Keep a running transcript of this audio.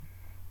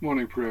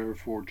Morning prayer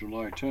for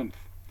July 10th.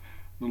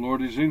 The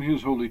Lord is in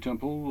his holy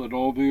temple. Let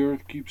all the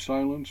earth keep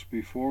silence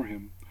before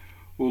him.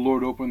 O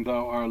Lord, open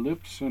thou our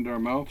lips, and our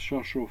mouth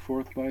shall show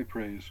forth thy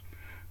praise.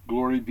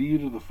 Glory be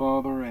to the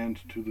Father, and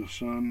to the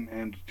Son,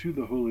 and to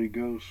the Holy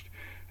Ghost,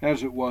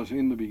 as it was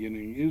in the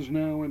beginning, is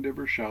now, and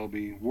ever shall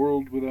be,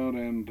 world without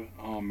end.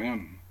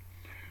 Amen.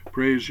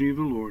 Praise ye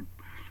the Lord.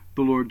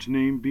 The Lord's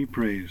name be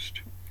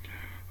praised.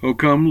 O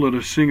come, let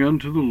us sing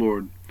unto the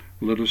Lord.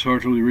 Let us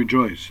heartily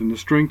rejoice in the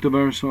strength of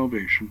our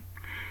salvation.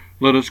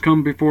 Let us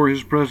come before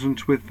his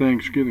presence with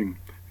thanksgiving,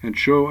 and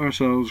show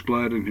ourselves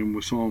glad in him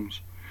with psalms.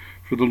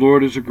 For the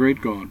Lord is a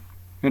great God,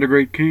 and a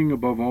great King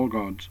above all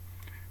gods.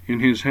 In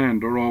his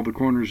hand are all the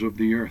corners of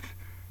the earth,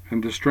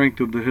 and the strength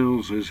of the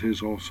hills is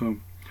his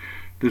also.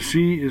 The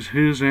sea is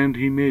his, and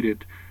he made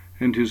it,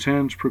 and his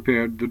hands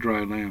prepared the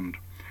dry land.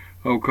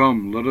 O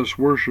come, let us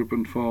worship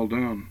and fall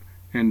down,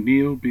 and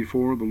kneel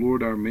before the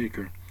Lord our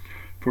Maker.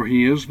 For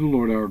he is the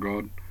Lord our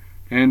God,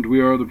 and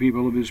we are the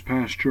people of his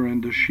pasture,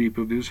 and the sheep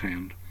of his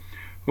hand.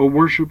 O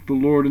worship the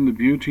Lord in the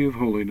beauty of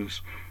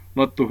holiness.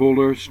 Let the whole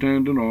earth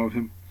stand in awe of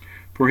him.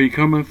 For he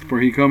cometh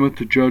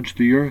to judge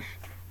the earth,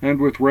 and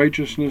with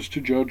righteousness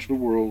to judge the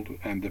world,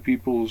 and the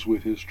peoples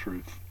with his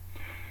truth.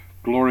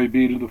 Glory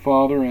be to the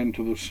Father, and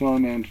to the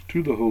Son, and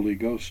to the Holy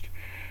Ghost,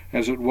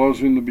 as it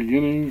was in the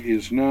beginning,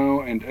 is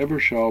now, and ever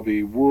shall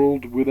be,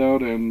 world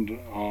without end.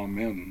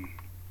 Amen.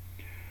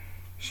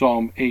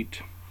 Psalm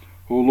 8.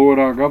 O Lord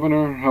our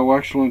Governor, how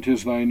excellent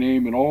is thy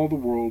name in all the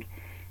world,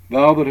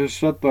 thou that hast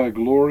set thy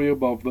glory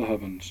above the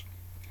heavens.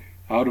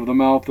 Out of the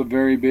mouth of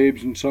very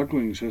babes and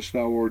sucklings hast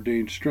thou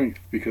ordained strength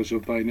because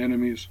of thine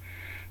enemies,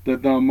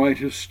 that thou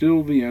mightest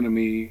still the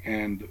enemy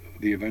and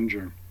the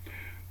avenger.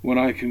 When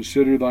I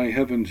consider thy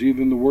heavens,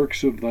 even the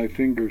works of thy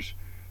fingers,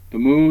 the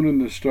moon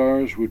and the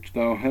stars which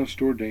thou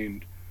hast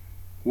ordained,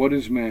 what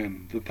is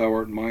man, that thou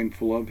art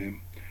mindful of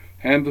him,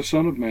 and the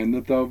Son of Man,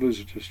 that thou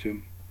visitest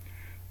him?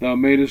 Thou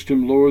madest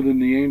him lower than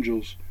the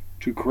angels,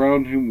 to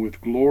crown him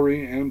with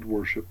glory and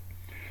worship.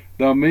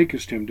 Thou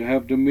makest him to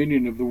have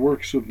dominion of the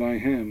works of thy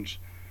hands,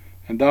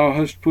 and thou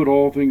hast put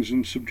all things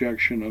in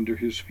subjection under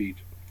his feet.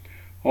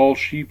 All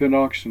sheep and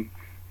oxen,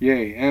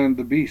 yea, and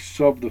the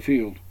beasts of the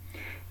field,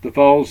 the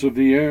fowls of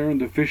the air, and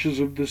the fishes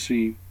of the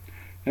sea,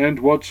 and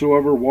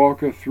whatsoever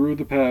walketh through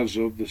the paths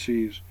of the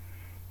seas.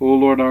 O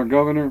Lord our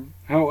Governor,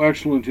 how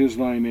excellent is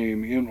thy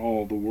name in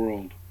all the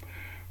world.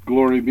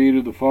 Glory be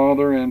to the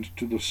Father, and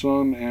to the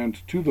Son,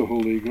 and to the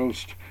Holy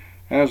Ghost,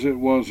 as it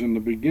was in the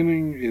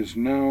beginning, is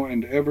now,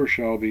 and ever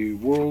shall be,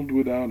 world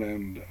without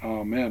end.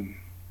 Amen.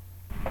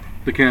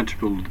 The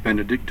Canticle of the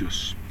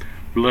Benedictus.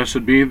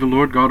 Blessed be the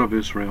Lord God of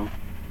Israel,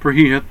 for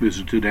he hath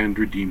visited and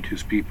redeemed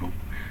his people,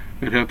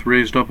 and hath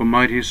raised up a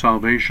mighty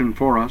salvation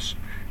for us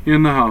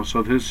in the house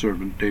of his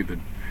servant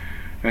David,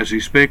 as he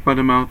spake by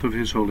the mouth of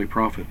his holy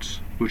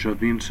prophets, which have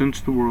been since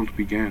the world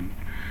began,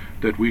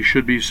 that we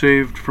should be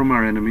saved from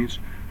our enemies,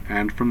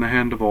 and from the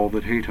hand of all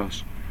that hate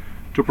us,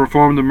 to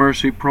perform the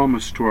mercy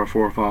promised to our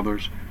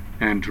forefathers,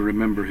 and to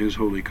remember his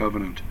holy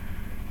covenant,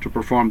 to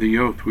perform the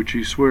oath which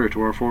he sware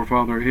to our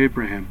forefather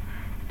Abraham,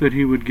 that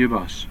he would give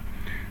us,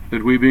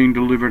 that we, being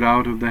delivered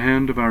out of the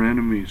hand of our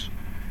enemies,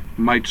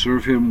 might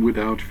serve him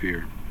without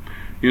fear,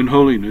 in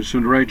holiness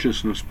and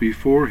righteousness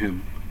before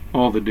him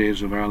all the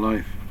days of our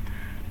life.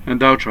 And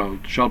thou, child,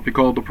 shalt be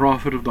called the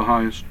prophet of the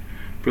highest,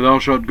 for thou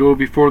shalt go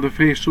before the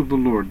face of the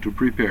Lord to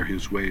prepare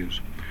his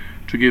ways,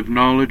 to give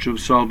knowledge of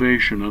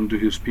salvation unto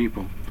his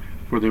people,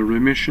 for the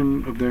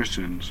remission of their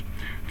sins,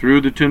 through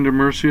the tender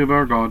mercy of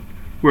our God,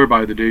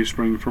 whereby the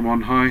dayspring from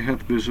on high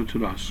hath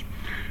visited us,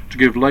 to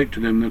give light to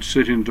them that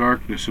sit in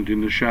darkness and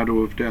in the shadow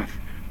of death,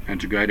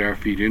 and to guide our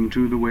feet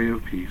into the way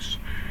of peace.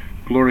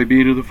 Glory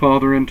be to the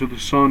Father, and to the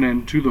Son,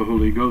 and to the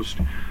Holy Ghost,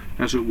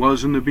 as it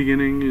was in the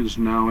beginning, is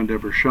now, and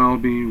ever shall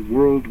be,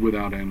 world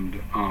without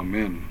end.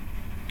 Amen.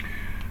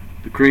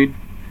 The Creed.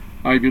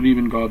 I believe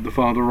in God the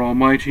Father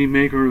Almighty,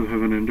 maker of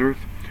heaven and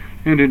earth,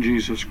 and in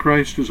Jesus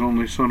Christ, his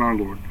only Son, our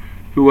Lord,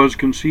 who was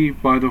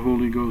conceived by the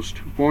Holy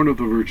Ghost, born of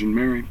the Virgin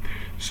Mary,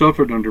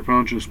 suffered under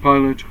Pontius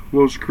Pilate,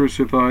 was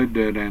crucified,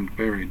 dead, and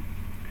buried.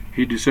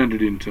 He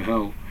descended into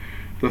hell.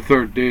 The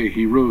third day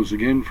he rose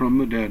again from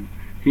the dead.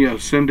 He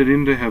ascended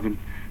into heaven,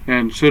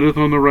 and sitteth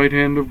on the right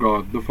hand of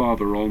God the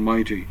Father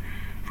Almighty.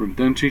 From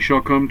thence he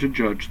shall come to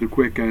judge the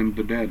quick and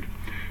the dead.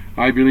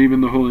 I believe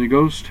in the Holy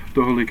Ghost,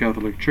 the Holy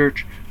Catholic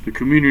Church, the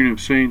communion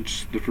of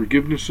saints, the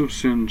forgiveness of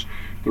sins,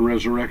 the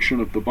resurrection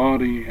of the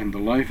body, and the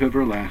life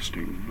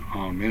everlasting.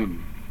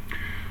 Amen.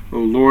 O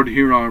Lord,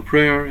 hear our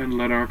prayer, and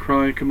let our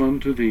cry come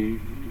unto thee.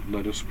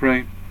 Let us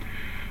pray.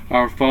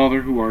 Our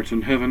Father, who art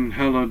in heaven,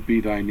 hallowed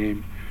be thy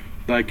name.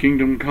 Thy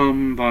kingdom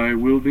come, thy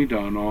will be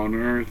done, on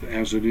earth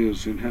as it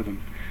is in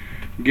heaven.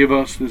 Give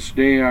us this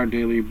day our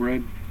daily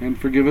bread, and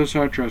forgive us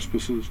our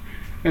trespasses,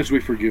 as we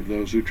forgive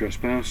those who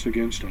trespass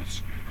against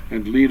us.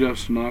 And lead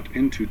us not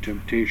into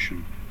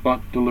temptation, but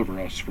deliver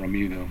us from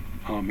evil.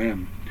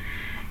 Amen.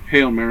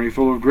 Hail Mary,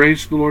 full of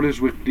grace, the Lord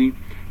is with thee.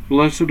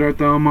 Blessed art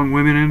thou among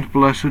women, and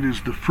blessed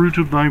is the fruit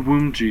of thy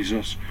womb,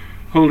 Jesus.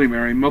 Holy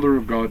Mary, Mother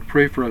of God,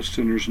 pray for us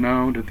sinners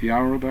now and at the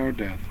hour of our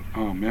death.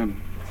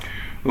 Amen.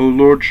 O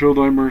Lord, show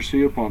thy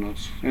mercy upon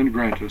us, and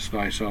grant us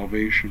thy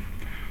salvation.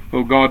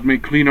 O God,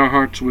 make clean our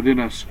hearts within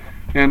us,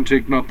 and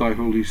take not thy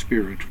Holy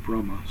Spirit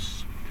from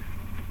us.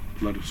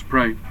 Let us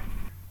pray.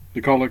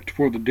 The Collect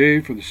for the Day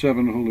for the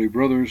 7 Holy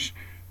Brothers,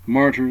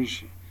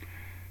 Martyrs.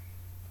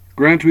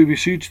 Grant, we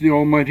beseech thee,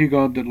 Almighty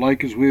God, that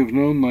like as we have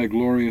known thy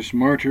glorious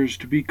martyrs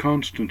to be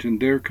constant in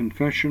their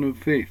confession of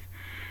faith,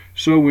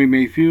 so we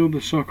may feel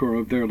the succor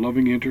of their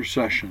loving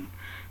intercession.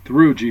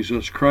 Through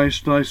Jesus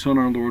Christ, thy Son,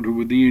 our Lord, who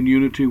with thee in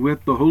unity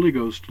with the Holy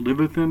Ghost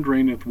liveth and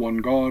reigneth one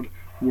God,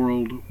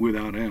 world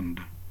without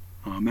end.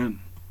 Amen.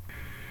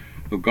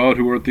 O God,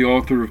 who art the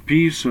author of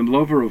peace and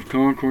lover of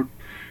concord,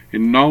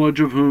 in knowledge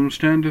of whom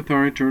standeth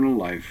our eternal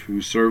life,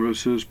 whose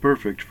service is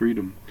perfect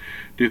freedom,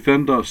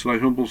 defend us, thy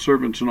humble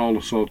servants, in all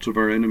assaults of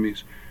our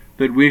enemies,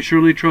 that we,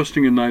 surely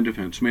trusting in thy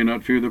defence, may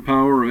not fear the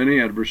power of any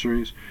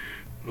adversaries.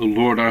 O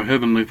Lord, our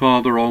heavenly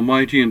Father,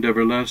 almighty and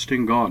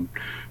everlasting God,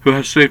 who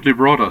hast safely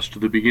brought us to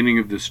the beginning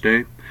of this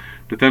day,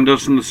 defend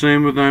us in the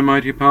same with thy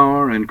mighty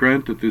power, and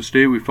grant that this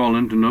day we fall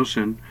into no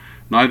sin,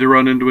 neither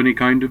run into any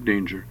kind of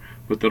danger,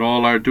 but that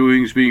all our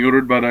doings, being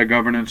ordered by thy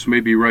governance, may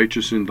be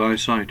righteous in thy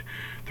sight.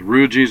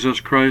 Through Jesus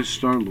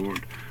Christ our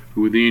Lord,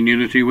 who with thee in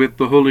unity with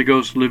the Holy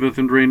Ghost liveth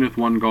and reigneth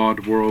one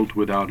God, world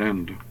without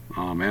end.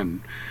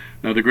 Amen.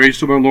 Now the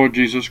grace of our Lord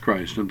Jesus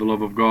Christ, and the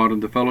love of God,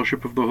 and the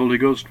fellowship of the Holy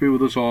Ghost be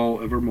with us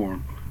all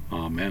evermore.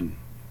 Amen.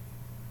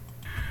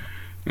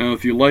 Now,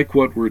 if you like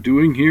what we're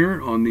doing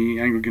here on the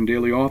Anglican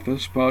Daily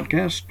Office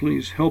podcast,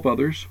 please help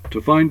others to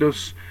find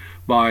us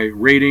by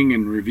rating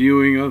and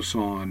reviewing us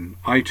on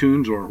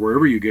iTunes or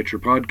wherever you get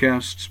your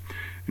podcasts,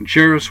 and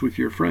share us with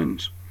your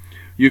friends.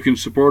 You can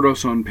support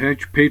us on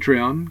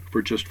Patreon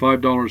for just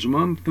 $5 a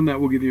month, and that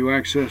will give you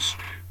access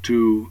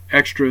to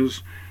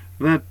extras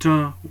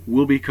that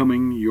will be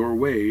coming your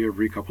way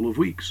every couple of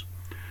weeks.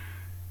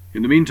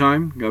 In the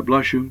meantime, God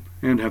bless you,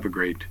 and have a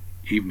great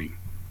evening.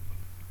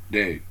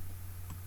 Day.